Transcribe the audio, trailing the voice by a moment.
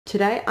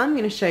Today I'm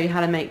going to show you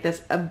how to make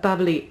this a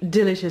bubbly,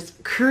 delicious,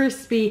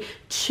 crispy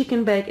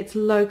chicken bake. It's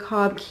low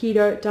carb,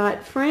 keto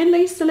diet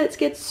friendly, so let's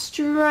get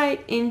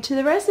straight into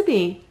the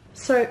recipe.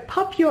 So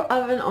pop your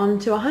oven on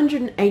to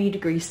 180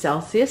 degrees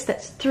Celsius,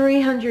 that's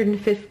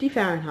 350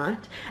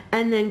 Fahrenheit,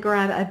 and then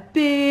grab a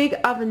big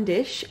oven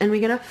dish and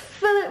we're going to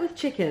fill it with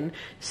chicken.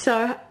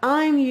 So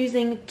I'm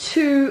using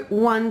two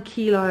 1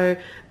 kilo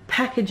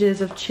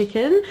packages of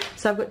chicken,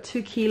 so I've got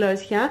 2 kilos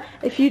here.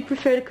 If you'd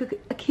prefer to cook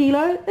a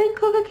kilo, then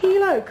cook a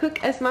kilo.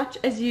 Cook as much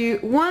as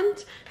you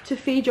want to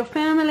feed your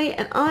family,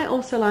 and I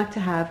also like to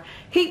have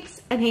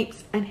heaps and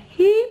heaps and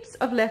heaps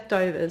of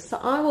leftovers, so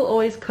I will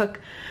always cook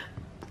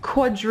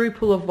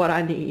quadruple of what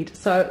I need.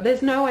 So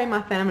there's no way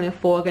my family of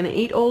 4 are going to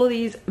eat all of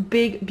these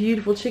big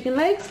beautiful chicken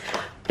legs,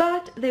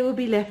 but there will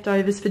be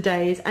leftovers for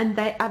days, and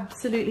they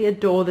absolutely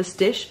adore this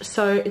dish,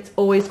 so it's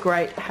always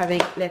great having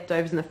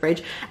leftovers in the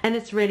fridge, and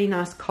it's really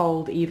nice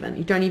cold even.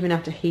 You don't even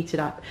have to heat it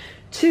up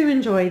to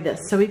enjoy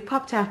this. So we've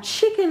popped our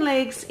chicken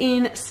legs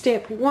in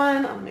step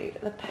 1. I'll move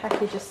the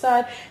package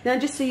aside. Now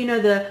just so you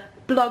know, the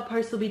blog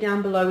post will be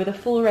down below with a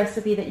full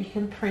recipe that you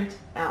can print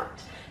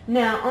out.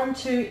 Now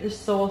onto the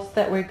sauce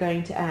that we're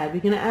going to add.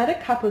 We're going to add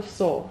a cup of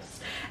sauce,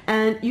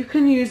 and you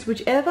can use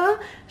whichever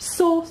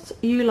sauce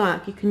you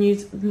like. You can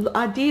use,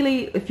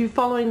 ideally, if you're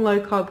following low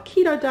carb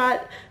keto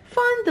diet,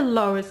 find the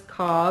lowest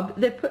carb.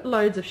 They put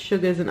loads of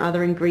sugars and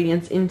other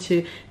ingredients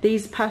into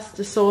these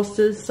pasta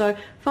sauces, so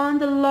find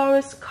the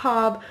lowest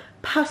carb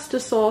pasta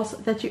sauce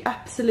that you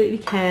absolutely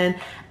can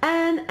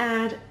and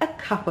add a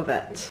cup of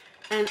it.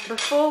 And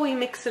before we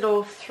mix it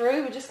all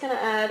through, we're just going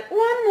to add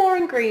one more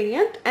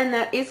ingredient, and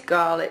that is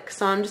garlic.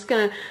 So I'm just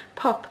going to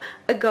pop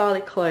a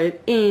garlic clove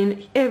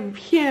in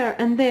here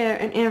and there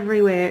and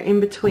everywhere in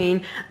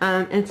between.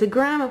 And it's 1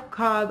 gram of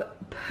carb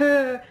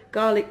per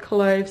garlic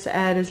clove, so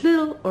add as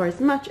little or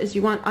as much as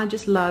you want. I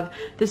just love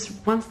this.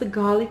 Once the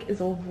garlic is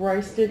all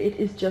roasted, it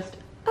is just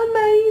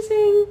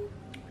amazing.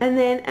 And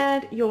then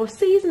add your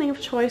seasoning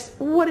of choice,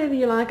 whatever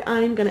you like.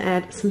 I'm going to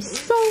add some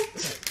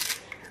salt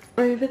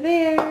over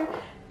there.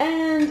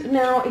 And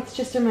now it's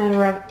just a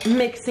matter of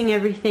mixing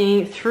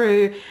everything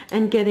through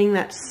and getting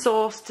that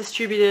sauce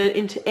distributed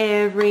into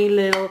every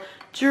little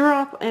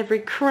drop, every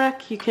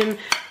crack. You can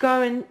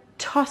go and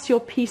toss your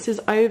pieces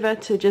over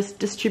to just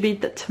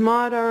distribute the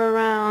tomato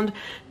around.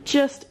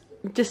 Just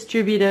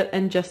distribute it,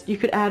 and just, you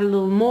could add a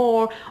little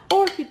more,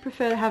 or if you'd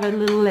prefer to have a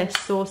little less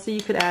saucy,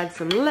 you could add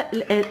some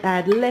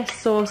add less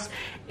sauce.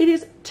 It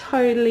is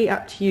totally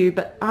up to you,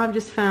 but I've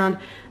just found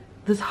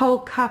this whole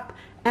cup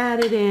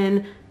added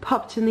in,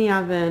 popped in the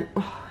oven.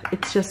 Oh,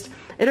 it's just,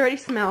 it already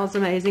smells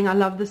amazing. I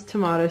love this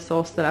tomato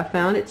sauce that I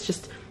found. It's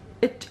just,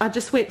 I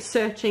just went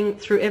searching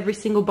through every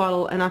single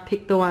bottle, and I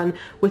picked the one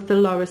with the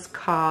lowest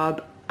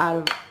carb out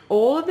of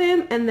all of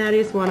them, and that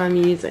is what I'm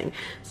using.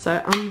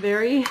 So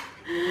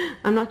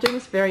I'm not doing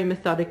this very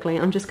methodically.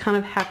 I'm just kind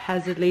of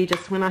haphazardly,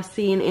 just when I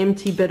see an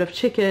empty bit of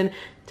chicken,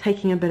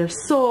 taking a bit of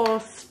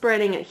sauce,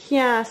 spreading it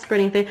here,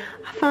 spreading it there.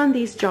 I find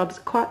these jobs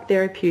quite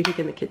therapeutic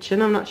in the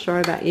kitchen. I'm not sure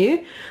about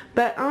you,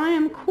 but I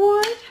am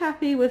quite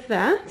happy with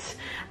that.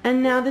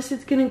 And now this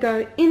is going to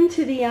go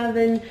into the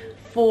oven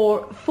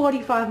for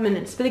 45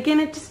 minutes. But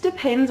again, it just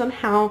depends on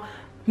how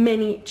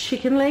many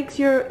chicken legs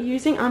you're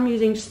using. I'm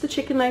using just the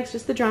chicken legs,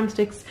 just the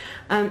drumsticks.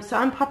 So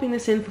I'm popping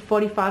this in for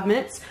 45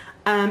 minutes.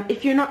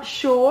 If you're not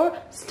sure,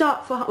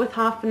 start with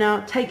half an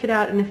hour, take it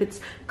out, and if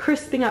it's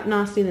crisping up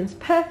nicely, then it's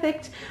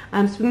perfect.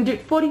 So we can do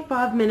it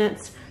 45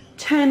 minutes,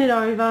 turn it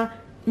over,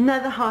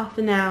 another half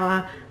an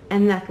hour,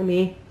 and that will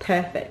be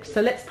perfect.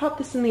 So let's pop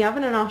this in the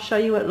oven, and I'll show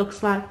you what it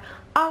looks like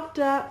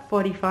after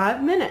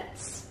 45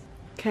 minutes.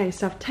 Okay,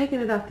 so I've taken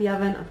it out the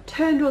oven, I've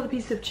turned all the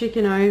pieces of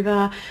chicken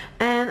over,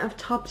 and I've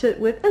topped it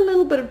with a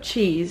little bit of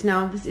cheese.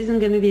 Now, this isn't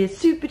going to be a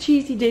super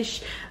cheesy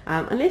dish,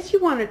 unless you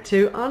want it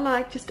to. I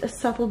like just a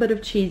subtle bit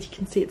of cheese. You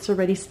can see it's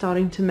already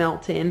starting to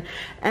melt in.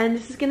 And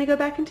this is going to go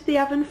back into the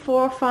oven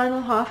for a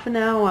final half an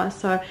hour.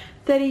 So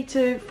 30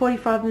 to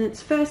 45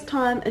 minutes first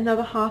time,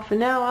 another half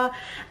an hour,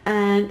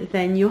 and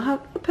then you'll have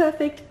a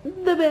perfect,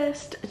 the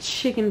best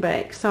chicken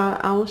bake. So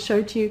I will show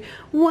it to you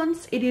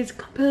once it is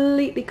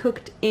completely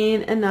cooked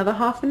in another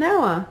half an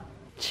hour.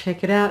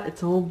 Check it out,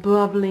 it's all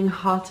bubbling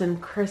hot and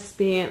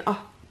crispy, and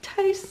oh,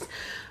 tastes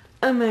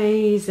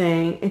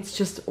amazing. It's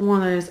just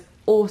one of those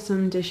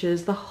awesome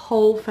dishes. The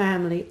whole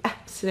family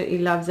absolutely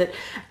loves it.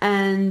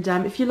 And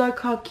if you're low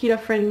carb keto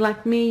friendly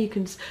like me, you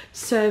can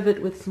serve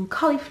it with some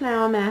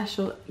cauliflower mash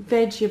or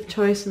veggie of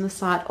choice on the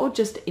side, or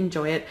just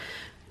enjoy it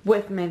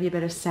with maybe a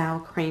bit of sour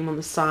cream on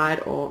the side,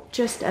 or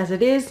just as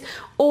it is.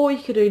 Or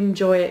you could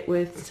enjoy it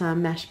with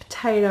some mashed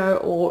potato,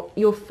 or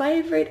your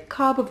favorite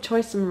carb of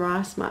choice, some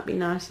rice might be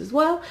nice as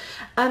well.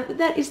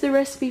 That is the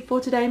recipe for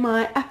today,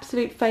 my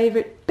absolute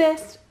favorite,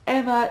 best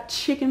ever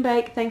chicken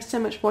bake. Thanks so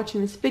much for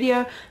watching this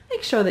video.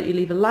 Make sure that you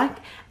leave a like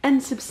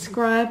and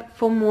subscribe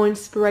for more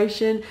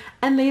inspiration,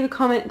 and leave a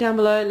comment down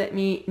below. Let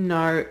me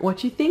know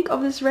what you think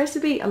of this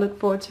recipe. I look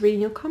forward to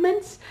reading your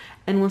comments,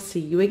 and we'll see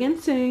you again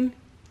soon.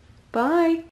 Bye.